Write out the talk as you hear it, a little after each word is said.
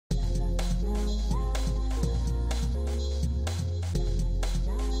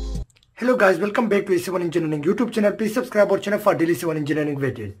Hello guys, welcome back to Civil Engineering YouTube channel. Please subscribe our channel for daily civil engineering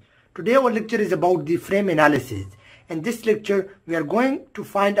videos. Today our lecture is about the frame analysis. In this lecture, we are going to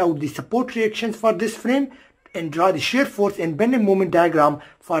find out the support reactions for this frame and draw the shear force and bending moment diagram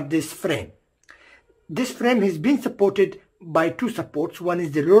for this frame. This frame has been supported by two supports. One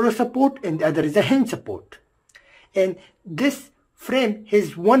is the roller support and the other is a hinge support. And this frame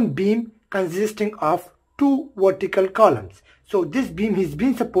has one beam consisting of two vertical columns. So this beam has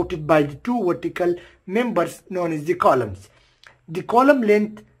been supported by the two vertical members known as the columns. The column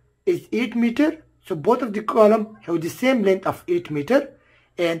length is 8 meter. So both of the columns have the same length of 8 meter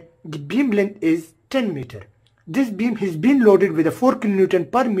and the beam length is 10 meter. This beam has been loaded with a 4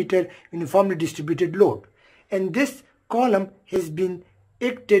 kN per meter uniformly distributed load. And this column has been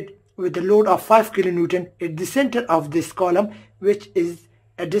acted with a load of 5 kN at the center of this column, which is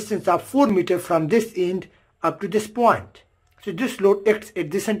a distance of 4 meter from this end up to this point. So this load acts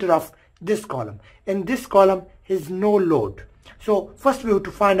at the center of this column, and this column has no load. So first we have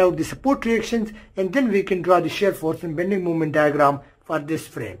to find out the support reactions, and then we can draw the shear force and bending moment diagram for this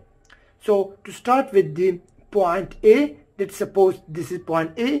frame. So to start with the point A, let's suppose this is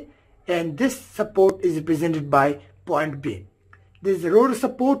point A and this support is represented by point B. This is a roller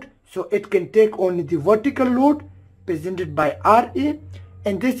support, so it can take only the vertical load presented by RA.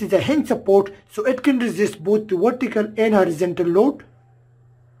 And this is a hinge support, so it can resist both the vertical and horizontal load.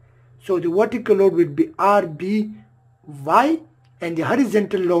 So the vertical load will be RBY and the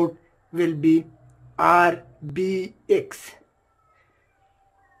horizontal load will be RBX.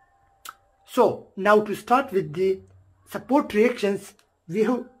 So now to start with the support reactions,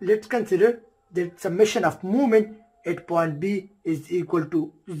 let's consider the summation of moment at point B is equal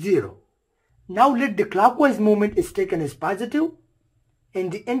to 0. Now let the clockwise moment is taken as positive and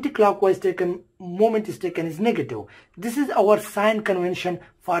the anti-clockwise moment is taken as negative. This is our sign convention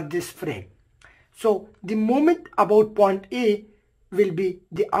for this frame. So the moment about point A will be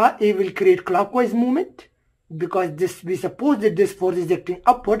the RA will create clockwise moment, because we suppose that this force is acting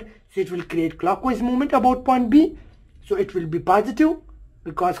upward, so it will create clockwise moment about point B. So it will be positive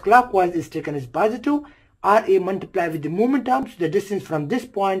because clockwise is taken as positive. RA multiplied with the moment arm, so the distance from this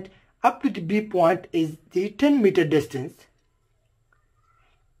point up to the B point is the 10 meter distance.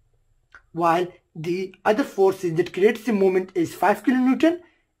 While the other forces that creates the moment is 5 kN,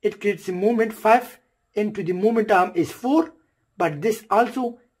 it creates the moment 5 into the moment arm is 4, but this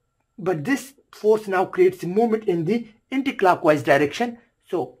force now creates the moment in the anti-clockwise direction.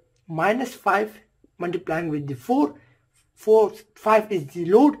 So minus 5 multiplying with the 4, 5 is the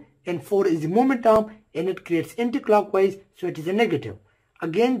load and 4 is the moment arm, and it creates anti-clockwise, so it is a negative.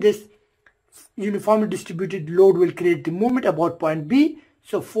 Again, this uniformly distributed load will create the moment about point B.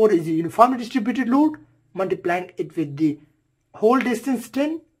 So 4 is the uniformly distributed load, multiplying it with the whole distance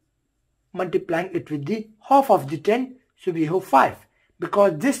 10, multiplying it with the half of the 10, so we have 5.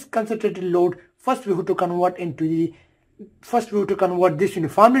 Because this concentrated load, first we have to convert this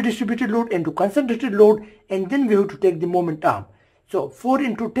uniformly distributed load into concentrated load, and then we have to take the moment arm. So 4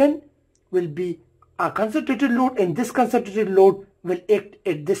 into 10 will be a concentrated load, and this concentrated load will act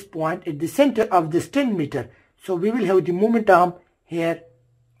at this point at the center of this 10 meter. So we will have the moment arm here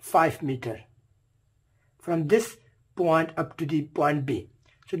 5 meter from this point up to the point B.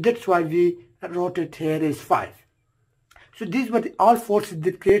 So that's why we wrote it here as 5. So these were all forces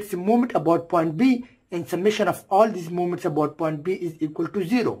that creates the moment about point B, and summation of all these moments about point B is equal to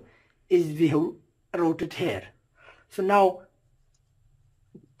 0, as we have wrote it here. So now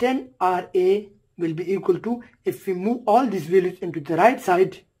 10 RA will be equal to, if we move all these values into the right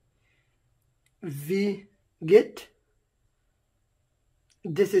side, we get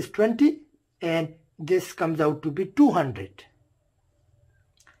this is 20 and this comes out to be 200.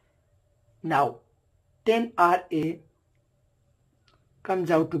 Now 10 RA comes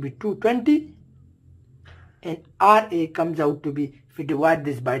out to be 220 and RA comes out to be, if we divide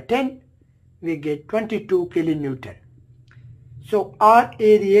this by 10, we get 22 kilonewton. So RA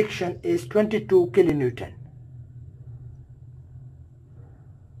reaction is 22 kilonewton.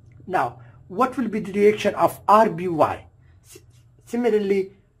 Now what will be the reaction of RBY?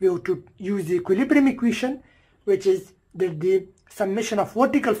 Similarly, we have to use the equilibrium equation, which is that the summation of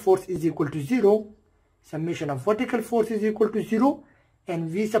vertical force is equal to 0. Summation of vertical force is equal to 0, and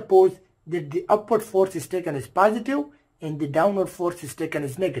we suppose that the upward force is taken as positive and the downward force is taken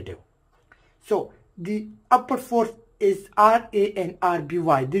as negative. So the upward force is RA and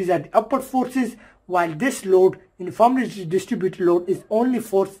RBY. These are the upward forces, while this load, uniformly distributed load, is only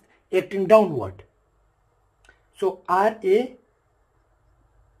force acting downward. So RA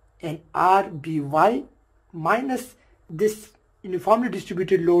and RBY minus this uniformly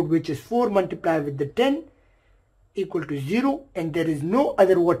distributed load, which is 4 multiplied with the 10 equal to 0, and there is no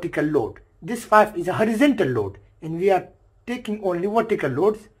other vertical load. This 5 is a horizontal load and we are taking only vertical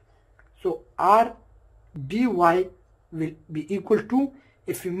loads. So R dy will be equal to,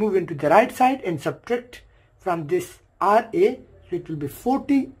 if we move into the right side and subtract from this RA, so it will be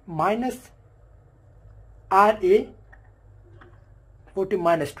 40 minus RA, 40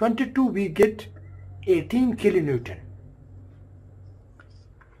 minus 22, we get 18 kilonewton.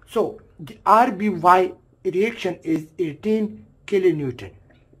 So the RBY reaction is 18 kilonewton.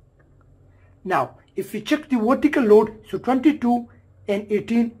 Now if we check the vertical load, so 22 and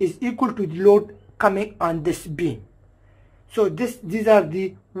 18 is equal to the load coming on this beam. So these are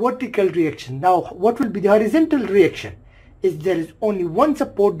the vertical reaction. Now what will be the horizontal reaction? Is there is only one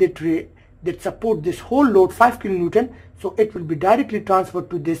support that support this whole load, 5 kilonewton, so it will be directly transferred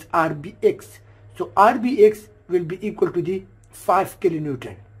to this RBX. So RBX will be equal to the 5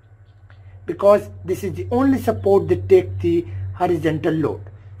 kilonewton, because this is the only support that take the horizontal load.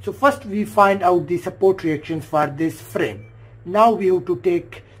 So first we find out the support reactions for this frame. Now we have to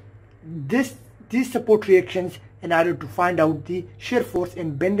take these support reactions in order to find out the shear force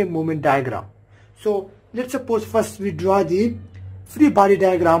and bending moment diagram. So let's suppose first we draw the free body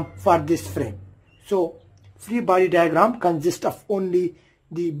diagram for this frame. So free body diagram consists of only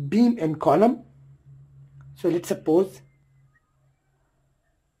the beam and column. So let's suppose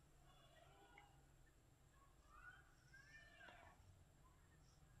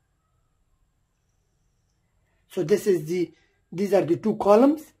these are the two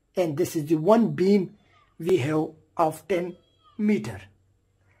columns, and this is the one beam we have of 10 meter.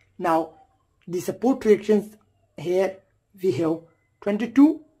 Now the support reactions here we have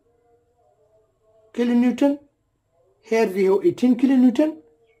 22 kilonewton, here we have 18 kilonewton,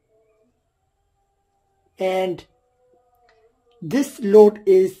 and this load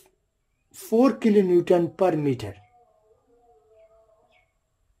is 4 kilonewton per meter.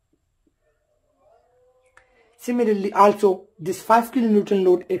 Similarly also this 5 kilonewton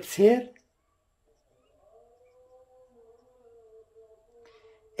load acts here,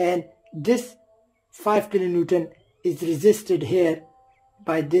 and this 5 kilonewton is resisted here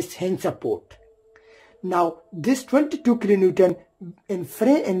by this hinge support. Now this 22 kilonewton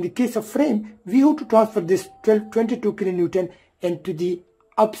in the case of frame, we have to transfer this 22 kilonewton into the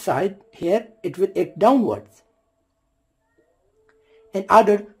upside. Here it will act downwards. In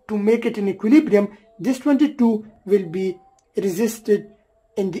order to make it in equilibrium, this 22 will be resisted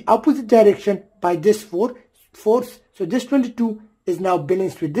in the opposite direction by this force. So this 22 is now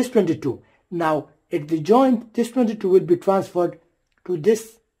balanced with this 22. Now at the joint, this 22 will be transferred to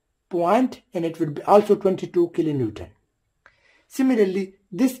this point, and it will be also 22 kilonewton. Similarly,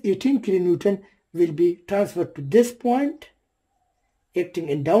 this 18 kilonewton will be transferred to this point, acting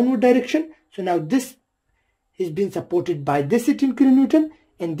in downward direction. So now this is being supported by this 18 kilonewton,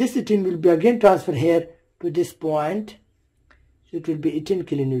 and this 18 will be again transferred here to this point. So it will be 18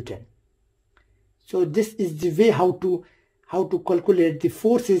 kilonewton. So this is the way how to calculate the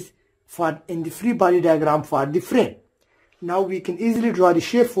forces in the free body diagram for the frame. Now we can easily draw the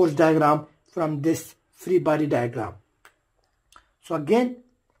shear force diagram from this free body diagram. So again,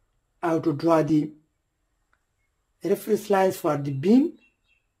 I have to draw the reference lines for the beam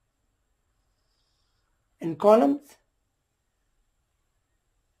and columns.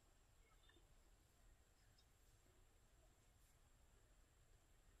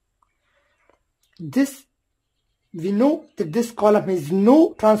 We know that this column has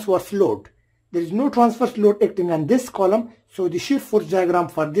no transverse load. There is no transverse load acting on this column, so the shear force diagram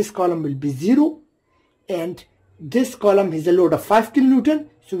for this column will be 0, and this column has a load of 5 kilonewton,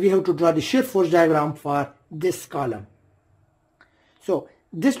 so we have to draw the shear force diagram for this column. So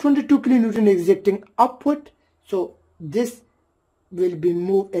this 22 kilonewton is acting upward, so this will be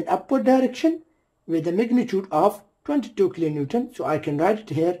moved in upward direction with a magnitude of 22 kilonewton. So I can write it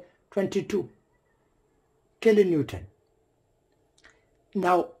here, 22 kilonewton.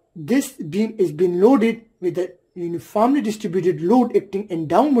 Now this beam is being loaded with a uniformly distributed load acting in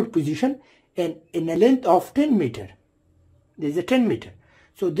downward position and in a length of 10 meter. There is a 10 meter.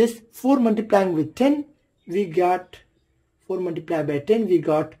 So this 4 multiplying with 10, we got 4 multiplied by 10, we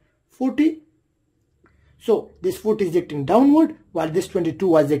got 40. So this 40 is acting downward while this 22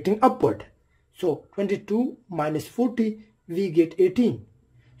 was acting upward. So 22 minus 40, we get 18.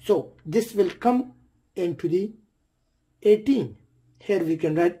 So this will come into the 18. Here we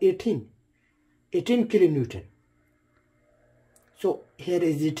can write 18 kilonewton. So here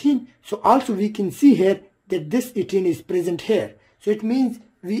is 18. So also we can see here that this 18 is present here. So it means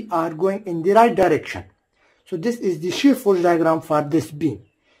we are going in the right direction. So this is the shear force diagram for this beam.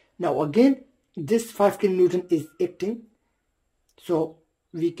 Now again, this 5 kilonewton is acting. So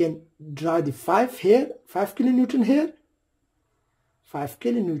we can draw the 5 here, 5 kilonewton here, 5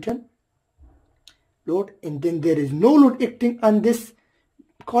 kilonewton load, and then there is no load acting on this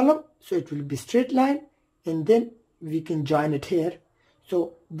column, so it will be straight line, and then we can join it here.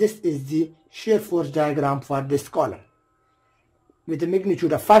 So this is the shear force diagram for this column with a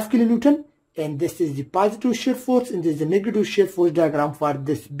magnitude of 5 kilonewton, and this is the positive shear force, and this is the negative shear force diagram for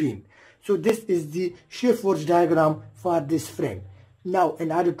this beam. So this is the shear force diagram for this frame. Now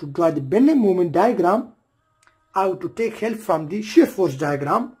in order to draw the bending moment diagram, I have to take help from the shear force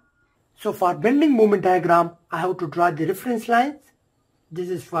diagram. So for bending moment diagram, I have to draw the reference lines. This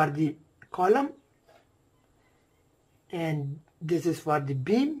is for the column, and this is for the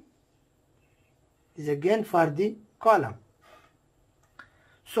beam. This is again for the column.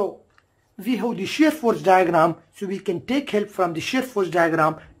 So we have the shear force diagram, so we can take help from the shear force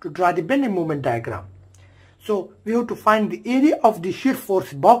diagram to draw the bending moment diagram. So we have to find the area of the shear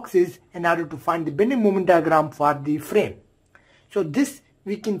force boxes in order to find the bending moment diagram for the frame. So this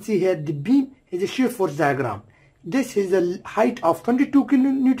we can see here, the beam is a shear force diagram. This is a height of 22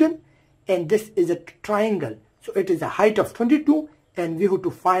 kilonewton, and this is a triangle. So it is a height of 22, and we have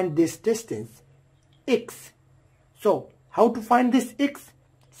to find this distance x. So how to find this x?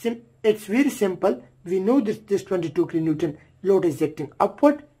 It's very simple. We know that this 22 kilonewton load is acting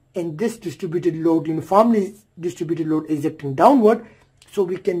upward, and this distributed load, uniformly distributed load, is acting downward. So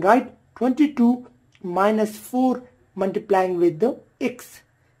we can write 22 minus 4 multiplying with the x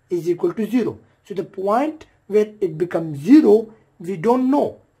is equal to 0. So the point where it becomes 0, we don't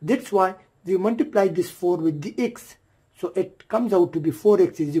know. That's why we multiply this 4 with the x. So it comes out to be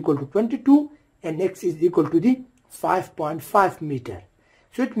 4x is equal to 22, and x is equal to the 5.5 meter.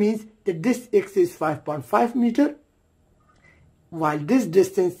 So it means that this x is 5.5 meter, while this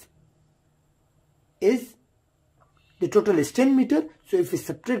distance is, the total is 10 meter. So if we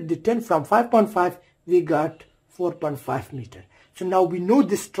subtract the 10 from 5.5, we got 4.5 meter. So now we know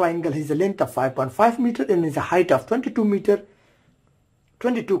this triangle has a length of 5.5 meter and is a height of 22 meter,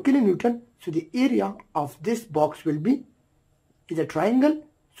 22 kilonewton. So the area of this box will be, is a triangle.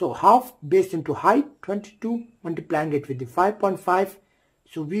 So half base into height, 22, multiplying it with the 5.5.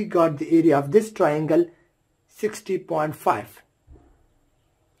 So we got the area of this triangle 60.5.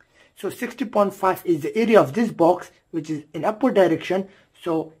 So 60.5 is the area of this box, which is in upward direction.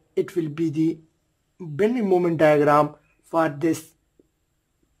 So it will be the bending moment diagram for this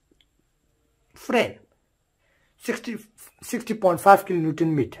frame, 60.5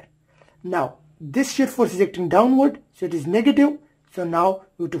 kilonewton meter. Now this shear force is acting downward, so it is negative. So now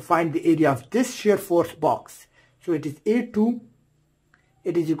we have to find the area of this shear force box. So it is A2.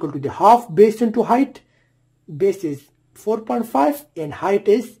 It is equal to the half base into height. Base is 4.5 and height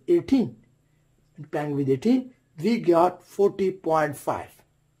is 18. Multiplying with 18, we got 40.5,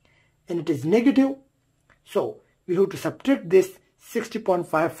 and it is negative. So we have to subtract this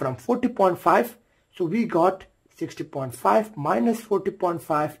 60.5 from 40.5. So we got 60.5 minus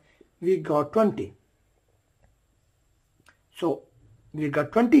 40.5, we got 20. So we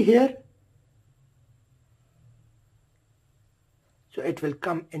got 20 here. So it will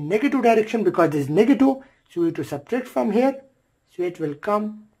come in negative direction because this is negative. So we have to subtract from here. So it will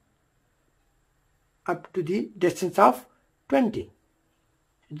come up to the distance of 20.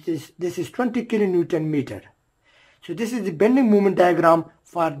 This is 20 kilonewton meter. So this is the bending moment diagram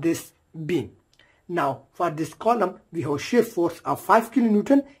for this beam. Now for this column, we have shear force of 5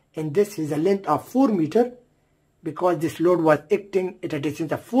 kilonewton, and this is a length of 4 meter because this load was acting at a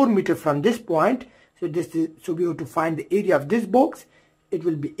distance of 4 meter from this point. So we have to find the area of this box. It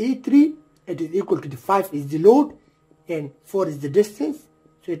will be A3. It is equal to the 5 is the load and 4 is the distance.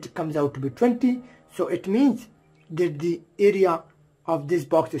 So it comes out to be 20. So it means that the area of this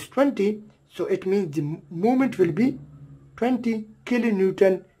box is 20. So it means the moment will be 20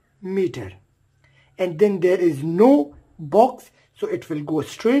 kilonewton meter. And then there is no box, so it will go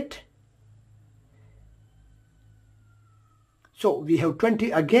straight. So we have 20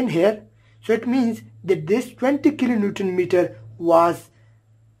 again here. So it means that this 20 kilonewton meter was,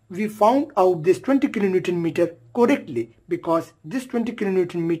 we found out this 20 kilonewton meter correctly because this 20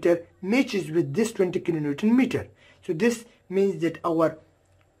 kilonewton meter matches with this 20 kilonewton meter. So this means that our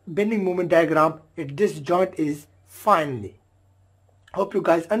bending moment diagram at this joint is finally. Hope you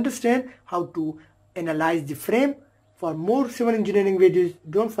guys understand how to analyze the frame. For more civil engineering videos,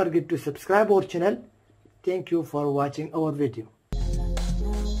 don't forget to subscribe our channel. Thank you for watching our video.